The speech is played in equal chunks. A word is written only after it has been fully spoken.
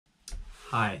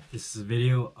Hi, this is a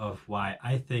video of why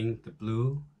I think the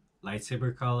blue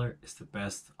lightsaber color is the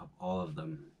best of all of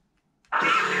them.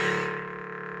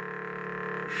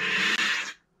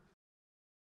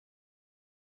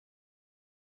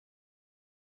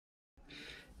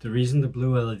 The reason the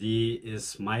blue LED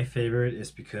is my favorite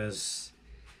is because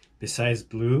besides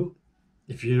blue,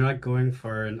 if you're not going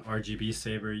for an RGB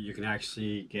saber, you can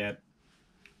actually get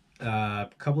a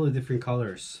couple of different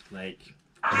colors. Like you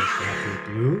have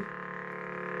the blue,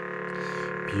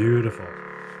 beautiful.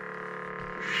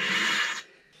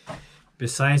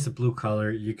 Besides the blue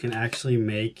color, you can actually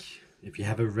make, if you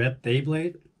have a red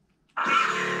Beyblade,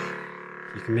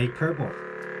 you can make purple.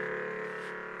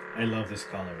 I love this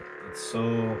color. It's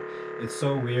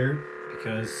so weird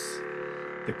because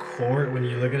the core, when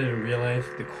you look at it in real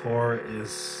life, the core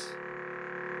is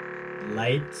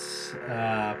light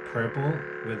purple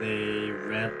with a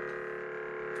red,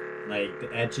 like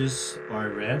the edges are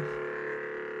red,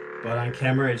 but on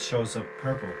camera it shows up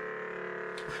purple.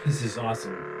 This is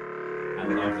awesome. I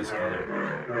love this color.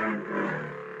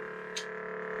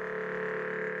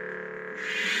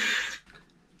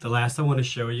 The last I want to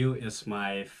show you is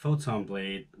my photon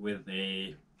blade with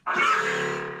a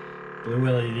blue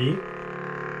LED.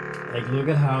 Like, look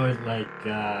at how it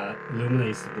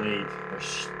illuminates the blade or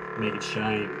make it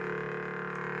shine.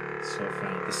 It's so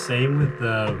funny. The same with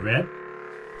the red.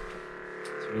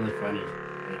 It's really funny.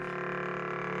 Like,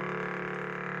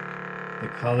 the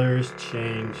colors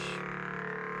change.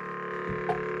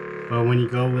 But when you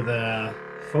go with a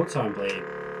photon blade,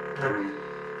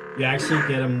 you actually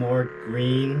get a more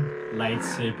green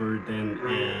lightsaber than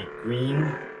a green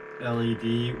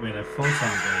LED with a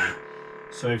photon blade.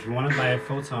 So if you want to buy a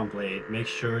photon blade, make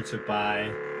sure to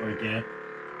buy or get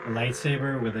a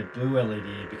lightsaber with a blue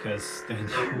LED, because then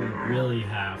you will really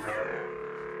have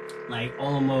like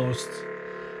almost,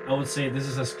 I would say this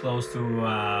is as close to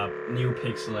new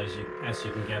pixel as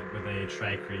you can get with a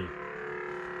tri-cree.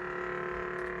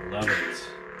 Love it.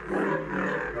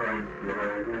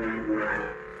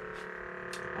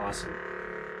 Awesome.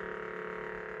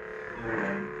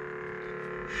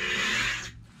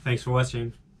 Thanks for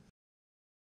watching.